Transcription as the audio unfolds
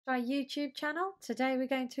To our YouTube channel. Today we're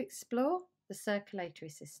going to explore the circulatory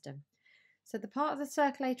system. So the part of the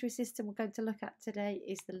circulatory system we're going to look at today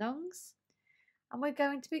is the lungs, and we're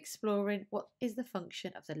going to be exploring what is the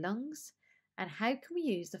function of the lungs and how can we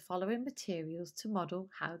use the following materials to model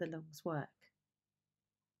how the lungs work.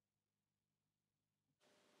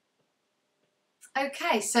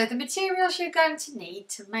 Okay, so the materials you're going to need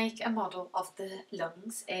to make a model of the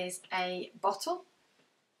lungs is a bottle.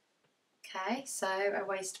 Okay, so a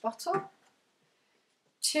waste bottle,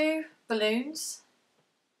 2 balloons,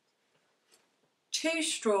 2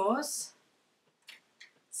 straws,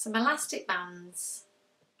 some elastic bands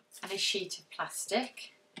and a sheet of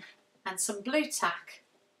plastic and some blue tack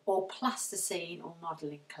or plasticine or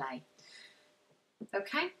modelling clay.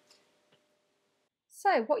 Okay,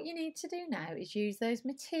 so what you need to do now is use those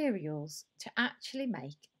materials to actually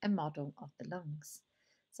make a model of the lungs.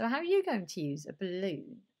 So how are you going to use a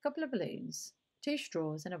balloon, a couple of balloons, 2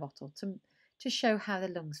 straws and a bottle to show how the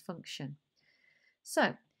lungs function?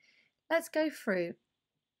 So let's go through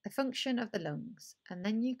the function of the lungs, and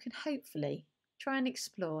then you can hopefully try and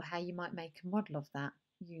explore how you might make a model of that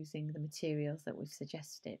using the materials that we've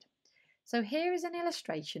suggested. So here is an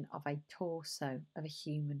illustration of a torso of a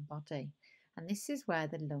human body, and this is where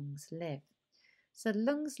the lungs live. So the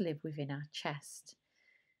lungs live within our chest,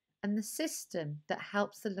 and the system that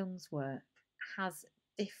helps the lungs work has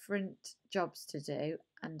different jobs to do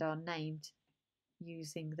and are named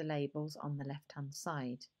using the labels on the left hand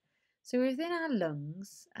side. So within our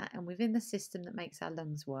lungs and within the system that makes our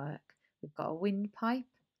lungs work, we've got a windpipe,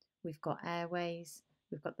 we've got airways,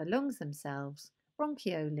 we've got the lungs themselves,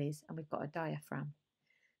 bronchioles, and we've got a diaphragm.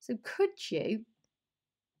 So could you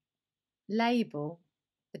label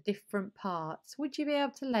the different parts? Would you be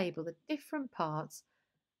able to label the different parts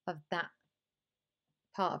of that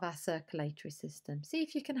part of our circulatory system? See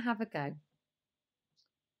if you can have a go.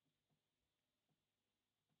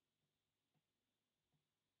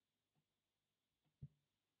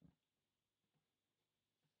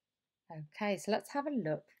 Okay, so let's have a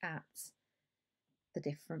look at the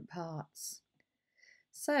different parts.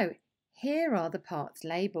 So here are the parts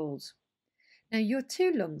labelled. Now your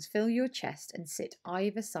 2 lungs fill your chest and sit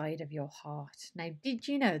either side of your heart. Now did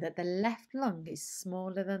you know that the left lung is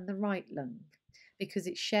smaller than the right lung because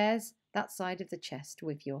it shares that side of the chest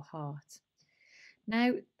with your heart?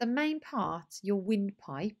 Now the main part, your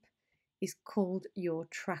windpipe, is called your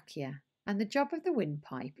trachea. And the job of the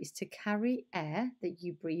windpipe is to carry air that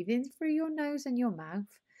you breathe in through your nose and your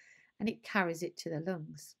mouth, and it carries it to the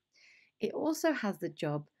lungs. It also has the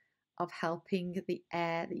job of helping the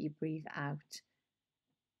air that you breathe out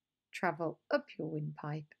travel up your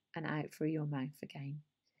windpipe and out through your mouth again.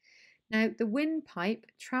 Now the windpipe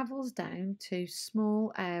travels down to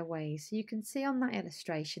small airways. So you can see on that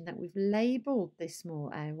illustration that we've labelled these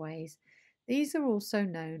small airways. These are also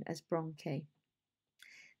known as bronchi.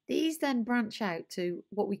 These then branch out to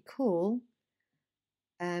what we call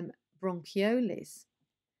bronchioles.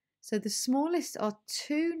 So the smallest are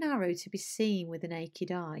too narrow to be seen with a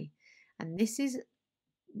naked eye, and this is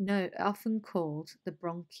often called the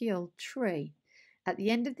bronchial tree. At the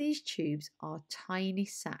end of these tubes are tiny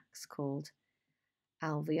sacs called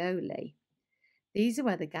alveoli. These are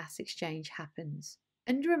where the gas exchange happens.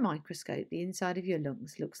 Under a microscope, the inside of your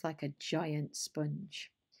lungs looks like a giant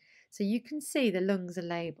sponge. So you can see the lungs are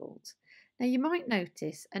labelled. Now you might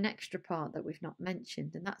notice an extra part that we've not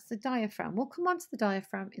mentioned, and that's the diaphragm. We'll come on to the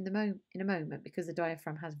diaphragm in a moment because the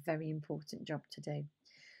diaphragm has a very important job to do.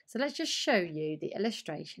 So let's just show you the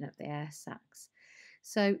illustration of the air sacs.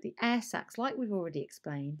 So the air sacs, like we've already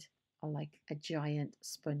explained, are like a giant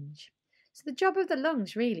sponge. So the job of the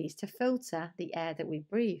lungs really is to filter the air that we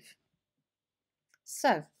breathe.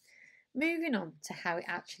 So moving on to how it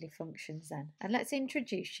actually functions then, and let's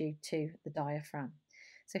introduce you to the diaphragm.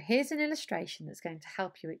 So here's an illustration that's going to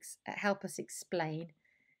help us explain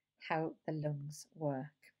how the lungs work.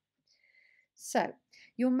 So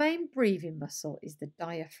your main breathing muscle is the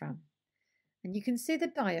diaphragm, and you can see the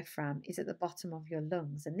diaphragm is at the bottom of your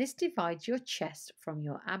lungs, and this divides your chest from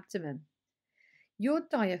your abdomen. Your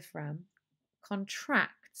diaphragm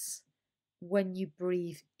contracts when you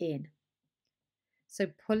breathe in. So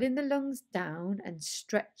pulling the lungs down and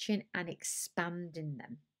stretching and expanding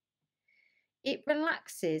them. It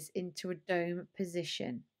relaxes into a dome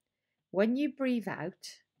position when you breathe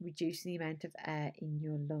out, reducing the amount of air in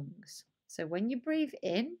your lungs. So when you breathe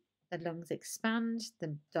in, the lungs expand,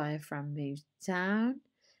 the diaphragm moves down,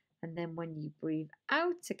 and then when you breathe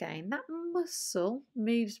out again, that muscle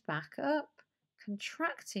moves back up,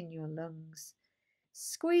 contracting your lungs,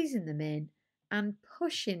 squeezing them in, and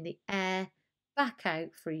pushing the air back out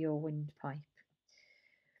through your windpipe.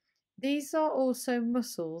 These are also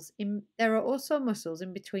muscles there are also muscles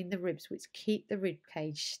in between the ribs which keep the rib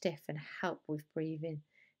cage stiff and help with breathing.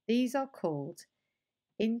 These are called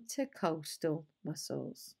intercostal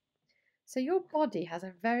muscles. So your body has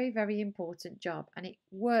a very, very important job and it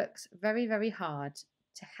works very, very hard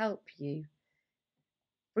to help you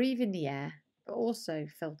breathe in the air, but also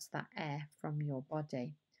filter that air from your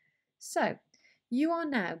body. So you are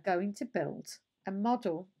now going to build a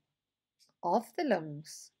model of the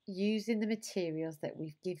lungs using the materials that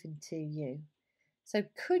we've given to you. So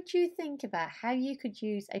could you think about how you could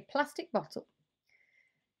use a plastic bottle,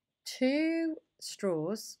 2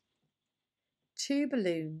 straws, 2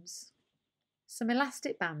 balloons, some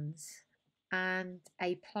elastic bands and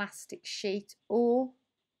a plastic sheet or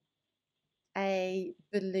a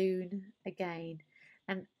balloon again,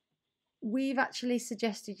 and we've actually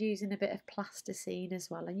suggested using a bit of plasticine as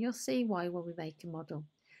well, and you'll see why when we make a model.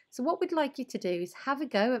 So what we'd like you to do is have a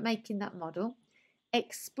go at making that model,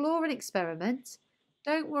 explore and experiment.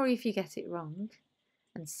 Don't worry if you get it wrong,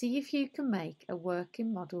 and see if you can make a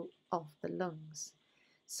working model of the lungs.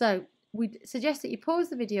 So we'd suggest that you pause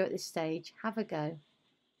the video at this stage, have a go,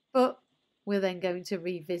 but we're then going to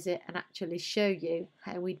revisit and actually show you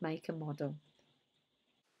how we'd make a model.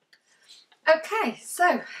 Okay,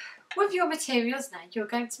 so with your materials now, you're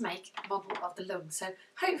going to make a model of the lungs. So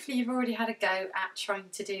hopefully you've already had a go at trying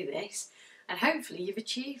to do this, and hopefully you've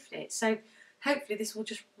achieved it. So hopefully this will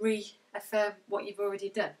just reaffirm what you've already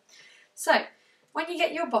done. So when you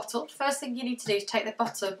get your bottle, first thing you need to do is take the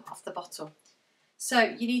bottom off the bottle. So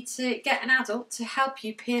you need to get an adult to help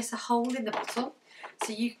you pierce a hole in the bottle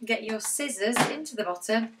so you can get your scissors into the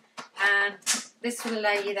bottom, and this will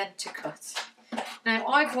allow you then to cut. Now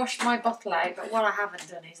I've washed my bottle out, but what I haven't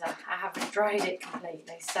done is I haven't dried it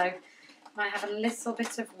completely, so I might have a little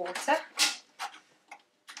bit of water.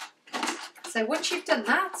 So once you've done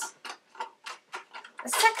that, the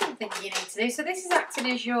second thing you need to do, so this is acting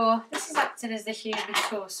as the human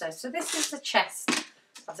torso. So this is the chest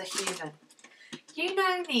of the human. You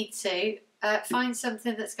now need to find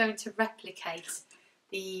something that's going to replicate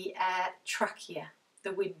the trachea,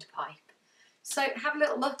 the windpipe. So have a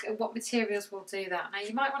little look at what materials will do that. Now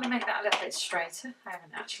you might want to make that a little bit straighter. I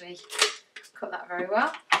haven't actually cut that very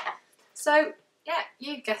well. So yeah,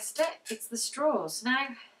 you guessed it, it's the straws. Now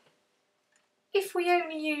if we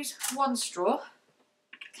only use 1 straw,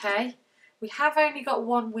 okay, we have only got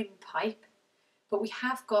 1 windpipe, but we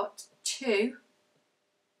have got 2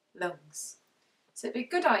 lungs. So it'd be a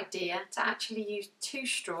good idea to actually use 2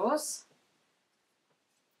 straws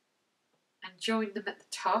and join them at the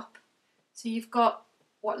top. So you've got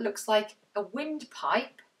what looks like a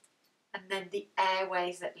windpipe and then the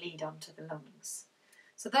airways that lead onto the lungs.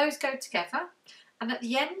 So those go together, and at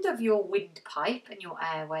the end of your windpipe and your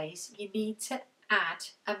airways you need to add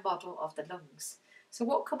a model of the lungs. So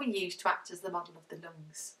what can we use to act as the model of the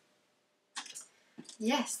lungs?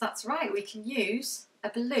 Yes, that's right, we can use a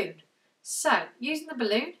balloon. So using the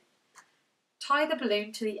balloon, tie the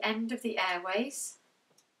balloon to the end of the airways,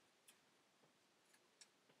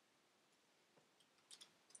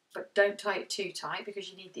 but don't tie it too tight because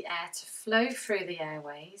you need the air to flow through the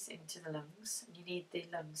airways into the lungs, and you need the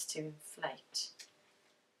lungs to inflate.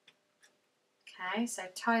 Okay, so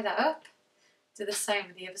tie that up. Do the same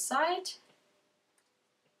with the other side.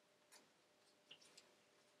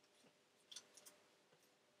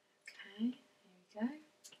 Okay, here we go.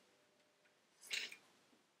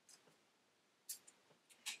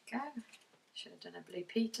 There we go. Should have done a Blue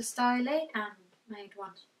Peter styling and made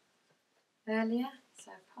one earlier,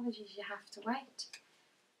 so apologies, you have to wait.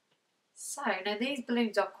 So now these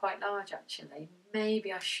balloons are quite large actually.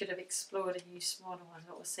 Maybe I should have explored and used smaller ones,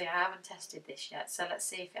 but we'll see. I haven't tested this yet, so let's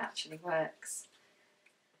see if it actually works.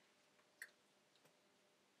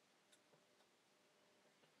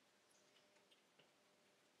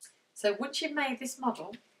 So once you've made this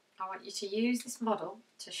model, I want you to use this model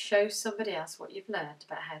to show somebody else what you've learned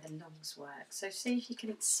about how the lungs work. So see if you can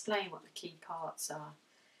explain what the key parts are.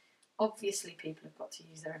 Obviously people have got to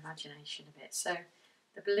use their imagination a bit. So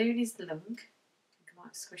the balloon is the lung. You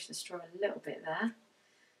might squish the straw a little bit there.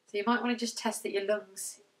 So you might want to just test that your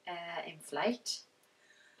lungs inflate.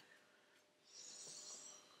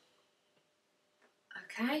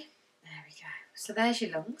 Okay, there we go. So there's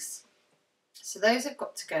your lungs. So those have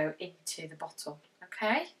got to go into the bottle,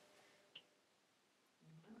 okay?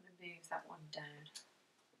 I'm going to move that one down.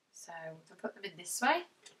 So we're going to put them in this way.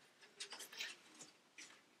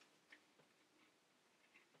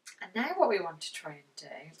 And now what we want to try and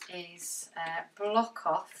do is block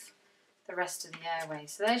off the rest of the airway.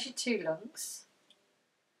 So there's your 2 lungs.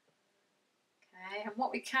 Okay, and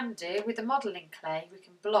what we can do with the modelling clay, we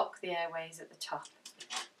can block the airways at the top.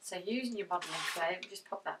 So using your modelling clay, we just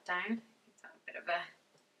pop that down. Give that a bit of a...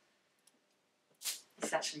 This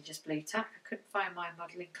is actually just blue tack. I couldn't find my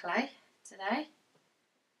modelling clay today.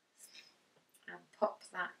 And pop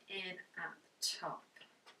that in at the top.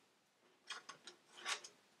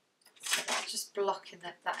 So that's just blocking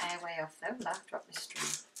that airway off there. Oh, I've dropped my string.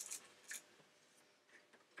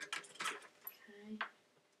 Okay,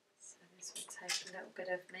 so this will take a little bit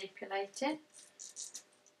of manipulating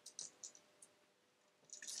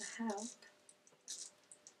to help.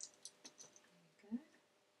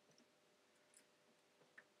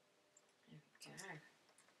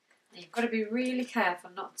 You've got to be really careful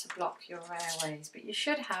not to block your airways, but you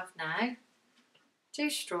should have now 2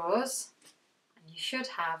 straws and you should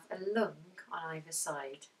have a lung on either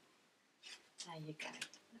side. There you go.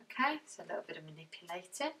 Okay, so a little bit of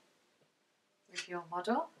manipulating with your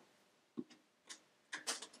model.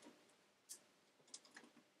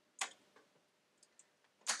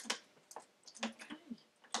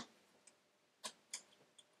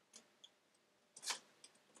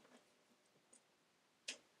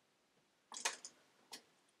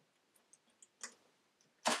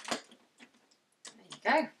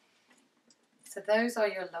 Go. So those are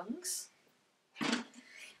your lungs.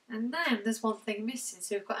 And then there's one thing missing.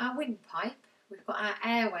 So we've got our windpipe, we've got our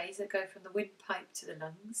airways that go from the windpipe to the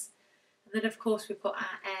lungs, and then of course we've got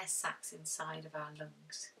our air sacs inside of our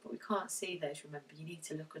lungs. But we can't see those, remember, you need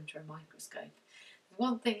to look under a microscope. There's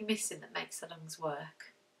one thing missing that makes the lungs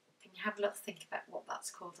work. Can you have a little think about what that's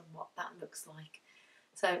called and what that looks like?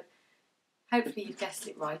 So hopefully you've guessed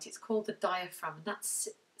it right. It's called the diaphragm, and that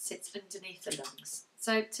sits underneath the lungs.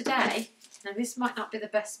 So today, now this might not be the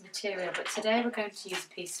best material, but today we're going to use a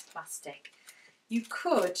piece of plastic. You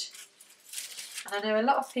could, and I know a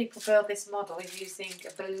lot of people build this model using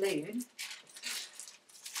a balloon,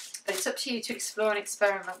 but it's up to you to explore and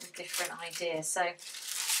experiment with different ideas. So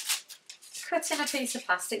cut in a piece of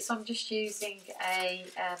plastic, so I'm just using a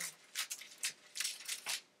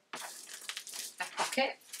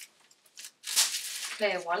pocket,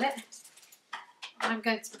 clear wallet. I'm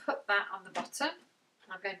going to put that on the bottom.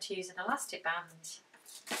 I'm going to use an elastic band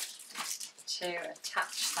to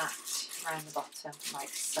attach that around the bottom, like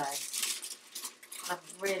so. I'm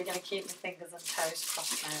really going to keep my fingers and toes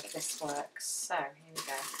crossed now that this works. So, here we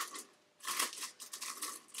go.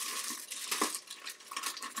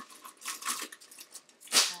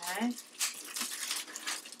 Okay.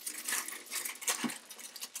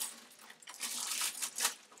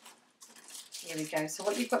 Here we go. So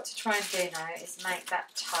what you've got to try and do now is make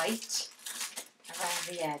that tight around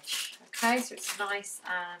the edge. Okay, so it's nice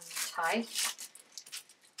and tight.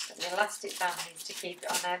 But the elastic band needs to keep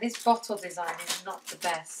it on there. This bottle design is not the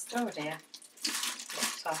best. Oh dear.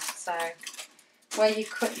 Looked off. So where you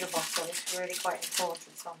cut your bottle is really quite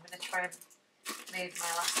important. So I'm going to try and move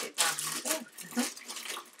my elastic band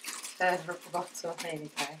further up the bottle. There we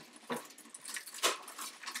go.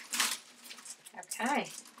 Okay.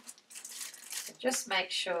 So just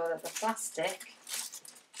make sure that the plastic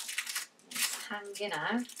is hanging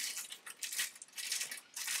out.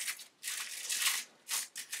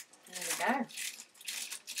 There we go.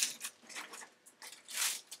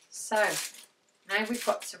 So now we've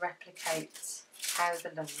got to replicate how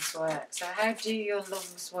the lungs work. So how do your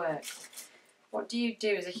lungs work? What do you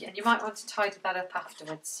do? And you might want to tidy that up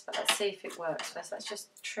afterwards, but let's see if it works first. Let's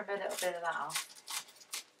just trim a little bit of that off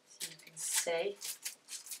so you can see.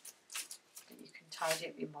 You can tidy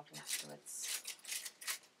up your model afterwards.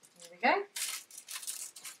 Here we go.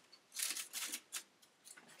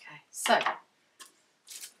 Okay, so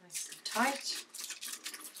nice and tight.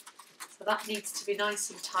 So that needs to be nice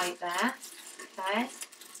and tight there. Okay,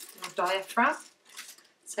 your diaphragm.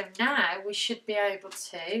 So now we should be able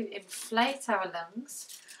to inflate our lungs.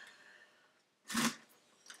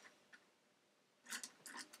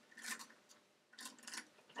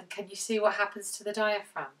 And can you see what happens to the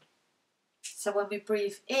diaphragm? So when we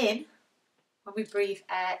breathe in, when we breathe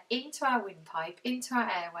air into our windpipe, into our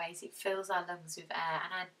airways, it fills our lungs with air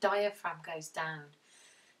and our diaphragm goes down.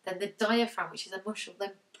 Then the diaphragm, which is a muscle,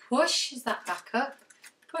 then pushes that back up,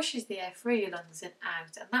 pushes the air through your lungs and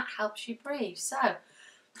out, and that helps you breathe. So,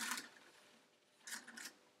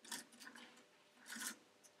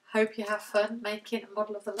 hope you have fun making a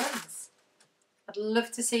model of the lungs. I'd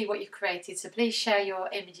love to see what you've created, so please share your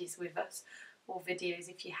images with us or videos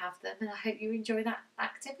if you have them, and I hope you enjoy that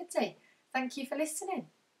activity. Thank you for listening.